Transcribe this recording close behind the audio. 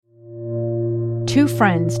Two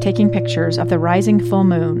friends taking pictures of the rising full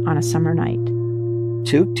moon on a summer night.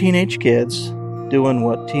 Two teenage kids doing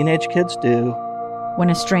what teenage kids do. When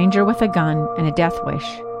a stranger with a gun and a death wish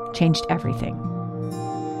changed everything.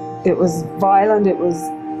 It was violent, it was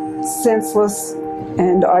senseless,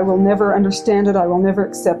 and I will never understand it, I will never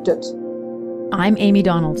accept it. I'm Amy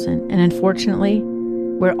Donaldson, and unfortunately,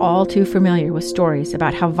 we're all too familiar with stories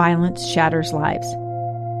about how violence shatters lives.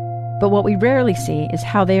 But what we rarely see is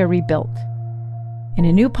how they are rebuilt. In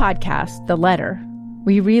a new podcast, The Letter,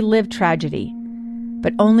 we relive tragedy,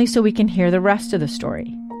 but only so we can hear the rest of the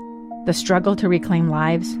story. The struggle to reclaim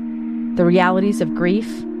lives, the realities of grief,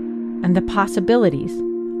 and the possibilities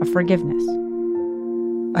of forgiveness.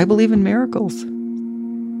 I believe in miracles.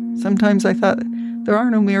 Sometimes I thought, there are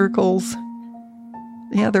no miracles.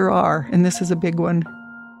 Yeah, there are, and this is a big one.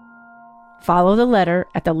 Follow The Letter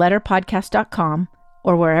at theletterpodcast.com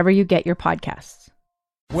or wherever you get your podcasts.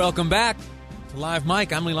 Welcome back to Live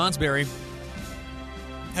Mike. I'm Lee Lonsberry.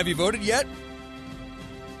 Have you voted yet?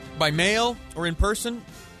 By mail or in person?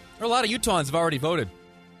 Or a lot of Utahns have already voted.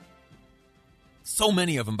 So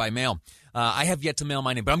many of them by mail. I have yet to mail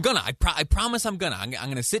my name, but I'm gonna. I promise I'm gonna. I'm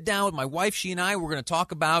gonna sit down with my wife. She and I. We're gonna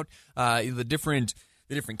talk about the different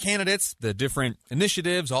candidates, the different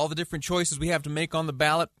initiatives, all the different choices we have to make on the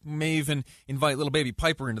ballot. We may even invite little baby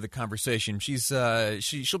Piper into the conversation.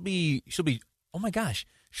 She'll be. Oh my gosh,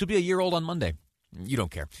 she'll be a year old on Monday. You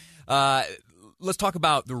don't care. Let's talk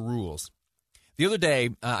about the rules. The other day,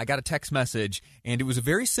 I got a text message, and it was a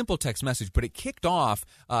very simple text message, but it kicked off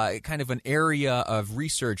kind of an area of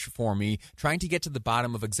research for me, trying to get to the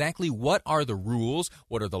bottom of exactly what are the rules,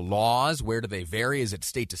 what are the laws, where do they vary, is it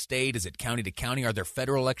state to state, is it county to county, are there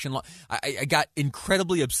federal election laws? I got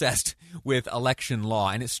incredibly obsessed with election law,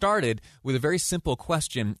 and it started with a very simple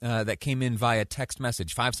question that came in via text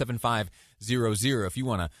message, 57500, if you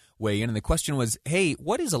want to weigh in. And the question was, hey,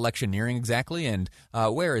 what is electioneering exactly, and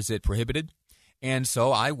where is it prohibited? And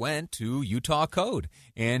so I went to Utah Code,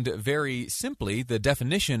 and very simply, the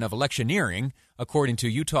definition of electioneering, according to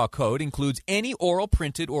Utah Code, includes any oral,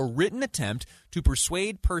 printed, or written attempt to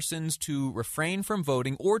persuade persons to refrain from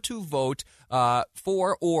voting or to vote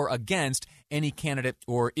for or against any candidate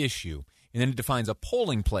or issue. And then it defines a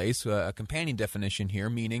polling place, a companion definition here,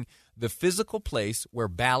 meaning the physical place where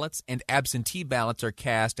ballots and absentee ballots are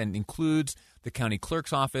cast, and includes the county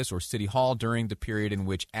clerk's office or city hall during the period in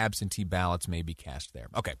which absentee ballots may be cast there.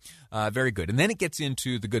 Okay, very good. And then it gets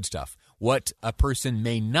into the good stuff. What a person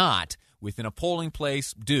may not, within a polling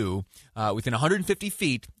place, do within 150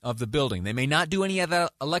 feet of the building. They may not do any of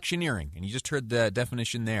that electioneering, and you just heard the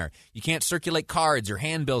definition there. You can't circulate cards or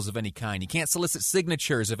handbills of any kind. You can't solicit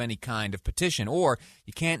signatures of any kind of petition, or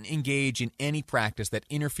you can't engage in any practice that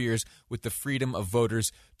interferes with the freedom of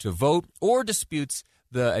voters to vote or disputes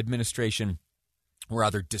the administration, or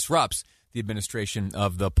rather disrupts the administration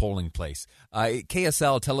of the polling place.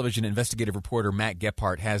 KSL television investigative reporter Matt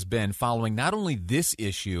Gephardt has been following not only this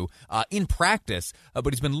issue in practice,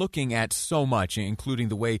 but he's been looking at so much, including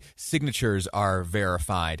the way signatures are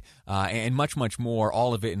verified and much, much more,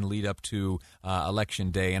 all of it in lead up to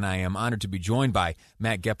Election Day. And I am honored to be joined by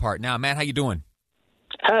Matt Gephardt. Now, Matt, how you doing?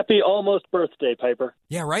 Happy almost birthday, Piper.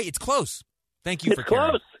 Yeah, right? It's close. Thank you for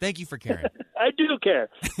caring. Close. Thank you for caring. I do care.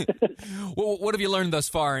 Well, what have you learned thus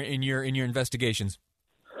far in your investigations?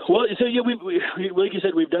 Well, so yeah, we like you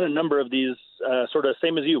said, we've done a number of these sort of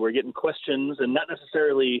same as you. We're getting questions, and not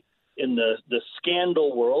necessarily in the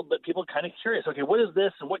scandal world, but people kind of curious. Okay, what is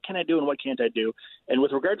this, and what can I do, and what can't I do? And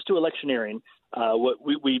with regards to electioneering, what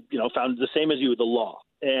we found the same as you, the law,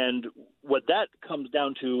 and what that comes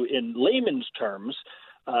down to in layman's terms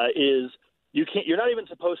is you're not even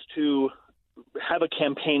supposed to have a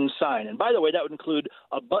campaign sign. And by the way, that would include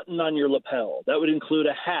a button on your lapel. That would include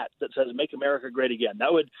a hat that says "Make America Great Again."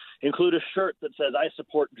 That would include a shirt that says "I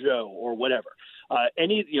support Joe" or whatever.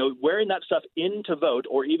 Wearing that stuff in to vote,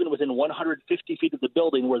 or even within 150 feet of the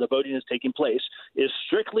building where the voting is taking place, is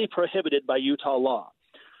strictly prohibited by Utah law.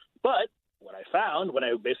 But what I found when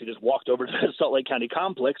I basically just walked over to the Salt Lake County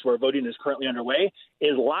complex where voting is currently underway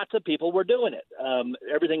is lots of people were doing it.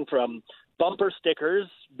 Everything from bumper stickers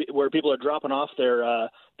where people are dropping off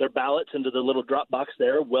their ballots into the little drop box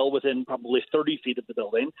there, well within probably 30 feet of the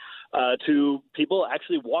building, to people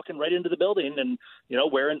actually walking right into the building and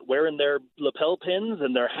wearing their lapel pins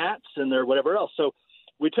and their hats and their whatever else. So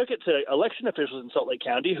we took it to election officials in Salt Lake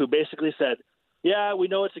County who basically said, "Yeah, we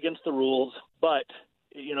know it's against the rules, but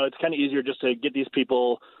it's kind of easier just to get these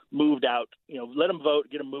people moved out, let them vote,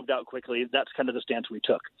 get them moved out quickly." That's kind of the stance we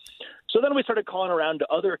took. So then we started calling around to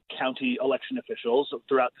other county election officials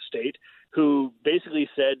throughout the state who basically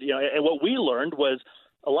said, and what we learned was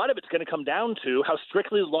a lot of it's going to come down to how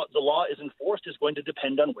strictly the law is enforced is going to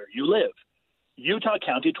depend on where you live. Utah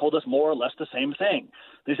County told us more or less the same thing.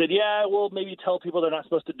 They said, yeah, we'll maybe tell people they're not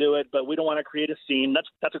supposed to do it, but we don't want to create a scene.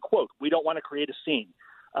 That's a quote. We don't want to create a scene.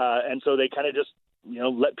 And so they kind of just,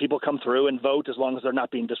 let people come through and vote as long as they're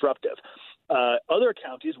not being disruptive. Other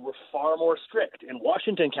counties were far more strict. In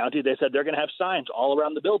Washington County, they said they're going to have signs all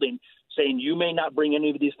around the building saying you may not bring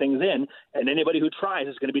any of these things in, and anybody who tries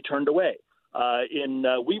is going to be turned away. In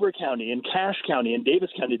Weber County, in Cache County, in Davis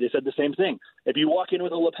County, they said the same thing. If you walk in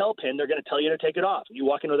with a lapel pin, they're going to tell you to take it off. If you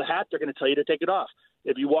walk in with a hat, they're going to tell you to take it off.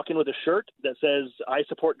 If you walk in with a shirt that says, I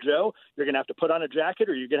support Joe, you're going to have to put on a jacket,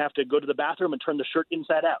 or you're going to have to go to the bathroom and turn the shirt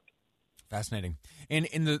inside out. Fascinating. And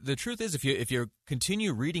the truth is, if you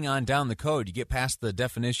continue reading on down the code, you get past the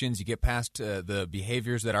definitions, you get past the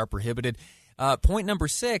behaviors that are prohibited. Point number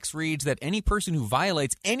 6 reads that any person who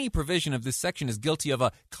violates any provision of this section is guilty of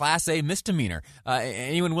a Class A misdemeanor.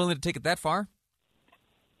 Anyone willing to take it that far?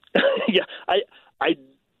 Yeah, I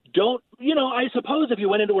don't, I suppose if you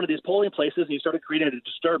went into one of these polling places and you started creating a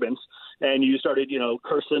disturbance and you started,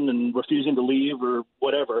 cursing and refusing to leave or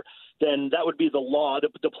whatever, then that would be the law.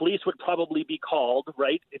 The police would probably be called,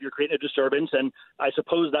 right, if you're creating a disturbance, and I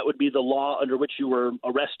suppose that would be the law under which you were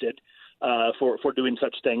arrested for doing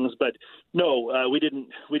such things. But no, we didn't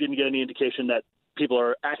get any indication that people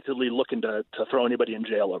are actively looking to throw anybody in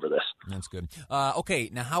jail over this. That's good. Okay,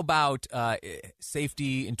 now how about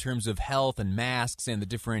safety in terms of health and masks and the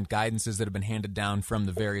different guidances that have been handed down from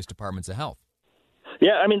the various departments of health?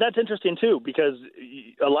 Yeah, I mean, that's interesting, too, because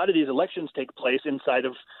a lot of these elections take place inside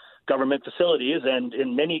of government facilities, and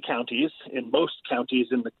in many counties, in most counties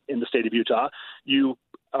in the state of Utah,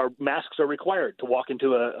 masks are required to walk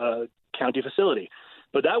into a county facility.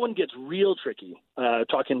 But that one gets real tricky,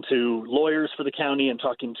 talking to lawyers for the county and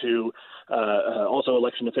talking to also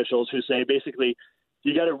election officials who say basically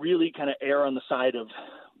you got to really kind of err on the side of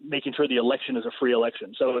making sure the election is a free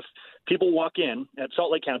election. So if people walk in at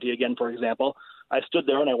Salt Lake County, again, for example, I stood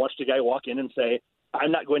there and I watched a guy walk in and say,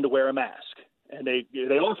 I'm not going to wear a mask. And they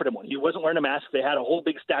offered him one. He wasn't wearing a mask. They had a whole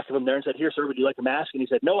big stack of them there and said, here, sir, would you like a mask? And he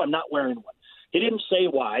said, no, I'm not wearing one. He didn't say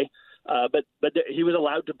why. But he was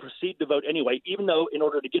allowed to proceed to vote anyway, even though in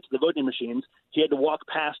order to get to the voting machines, he had to walk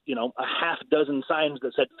past, a half dozen signs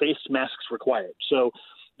that said face masks required. So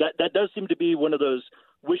that does seem to be one of those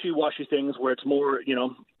wishy-washy things where it's more,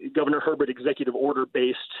 Governor Herbert executive order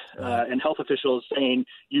based and health officials saying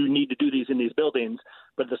you need to do these in these buildings.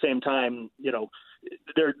 But at the same time,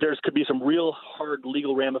 there could be some real hard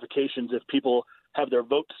legal ramifications if people have their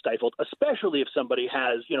vote stifled, especially if somebody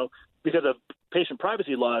has, because of patient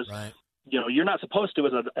privacy laws, right. You're not supposed to,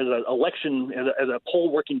 as a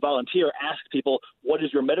poll working volunteer, ask people, what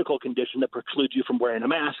is your medical condition that precludes you from wearing a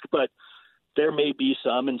mask? But there may be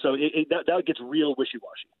some, and so that gets real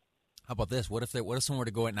wishy-washy. How about this? What if someone were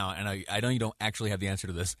to go in now, and I know you don't actually have the answer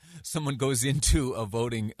to this. Someone goes into a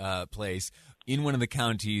voting place in one of the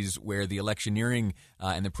counties where the electioneering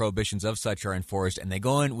and the prohibitions of such are enforced, and they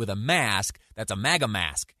go in with a mask that's a MAGA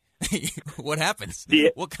mask. What happens?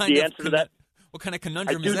 What kind of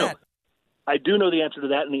conundrum is that? I do know the answer to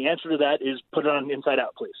that, and the answer to that is put it on inside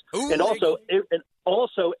out, please. Ooh, and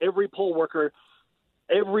also every poll worker,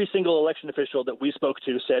 every single election official that we spoke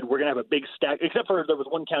to said we're going to have a big stack, except for there was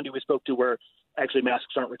one county we spoke to where actually masks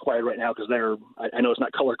aren't required right now because I know it's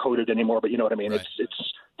not color-coded anymore, but you know what I mean. Right.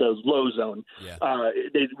 It's the low zone. Yeah.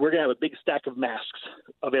 We're going to have a big stack of masks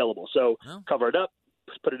available. So cover it up,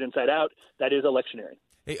 put it inside out. That is electioneering.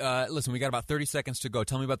 Hey, listen, we got about 30 seconds to go.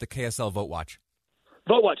 Tell me about the KSL Vote Watch.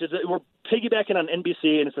 Vote Watch, we're piggybacking on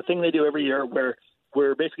NBC, and it's a thing they do every year where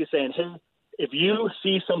we're basically saying, hey, if you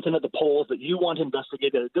see something at the polls that you want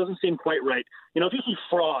investigated that it doesn't seem quite right, if you see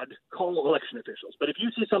fraud, call election officials. But if you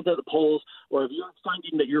see something at the polls, or if you're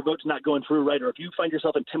finding that your vote's not going through right, or if you find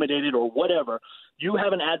yourself intimidated or whatever, you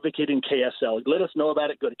have an advocate in KSL. Let us know about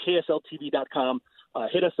it. Go to KSLTV.com,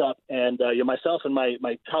 hit us up, and myself and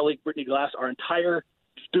my colleague Brittany Glass, our entire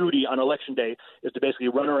duty on Election Day is to basically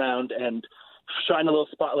run around and shine a little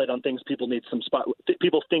spotlight on things people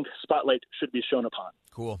think spotlight should be shown upon.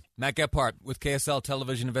 Cool. Matt Gephardt with KSL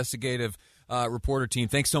Television Investigative Reporter Team.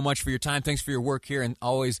 Thanks so much for your time. Thanks for your work here, and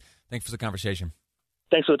always thanks for the conversation.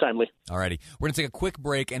 Thanks for the time, Lee. All righty. We're going to take a quick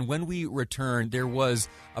break, and when we return, there was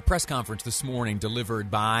a press conference this morning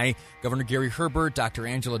delivered by Governor Gary Herbert, Dr.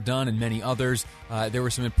 Angela Dunn, and many others. There were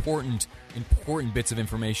some important bits of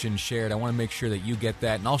information shared. I want to make sure that you get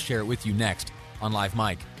that, and I'll share it with you next on Live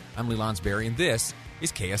Mike. I'm Lee Lonsberry, and this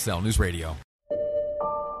is KSL News Radio.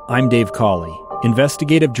 I'm Dave Cawley,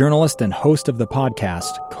 investigative journalist and host of the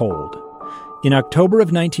podcast Cold. In October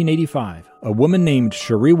of 1985, a woman named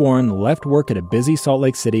Cherie Warren left work at a busy Salt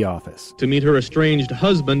Lake City office to meet her estranged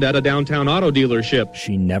husband at a downtown auto dealership.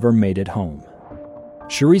 She never made it home.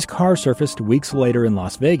 Cherie's car surfaced weeks later in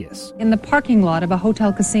Las Vegas. In the parking lot of a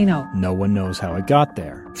hotel casino. No one knows how it got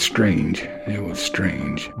there. Strange. It was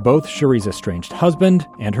strange. Both Cherie's estranged husband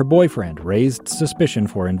and her boyfriend raised suspicion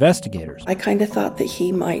for investigators. I kind of thought that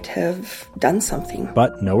he might have done something.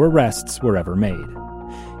 But no arrests were ever made.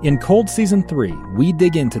 In Cold Season 3, we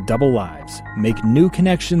dig into double lives, make new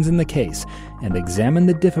connections in the case, and examine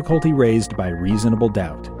the difficulty raised by reasonable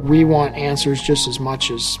doubt. We want answers just as much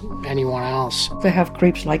as anyone else. They have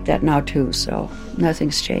creeps like that now too, so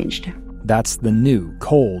nothing's changed. That's the new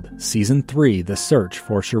Cold Season 3, The Search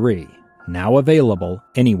for Cherie, now available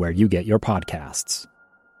anywhere you get your podcasts.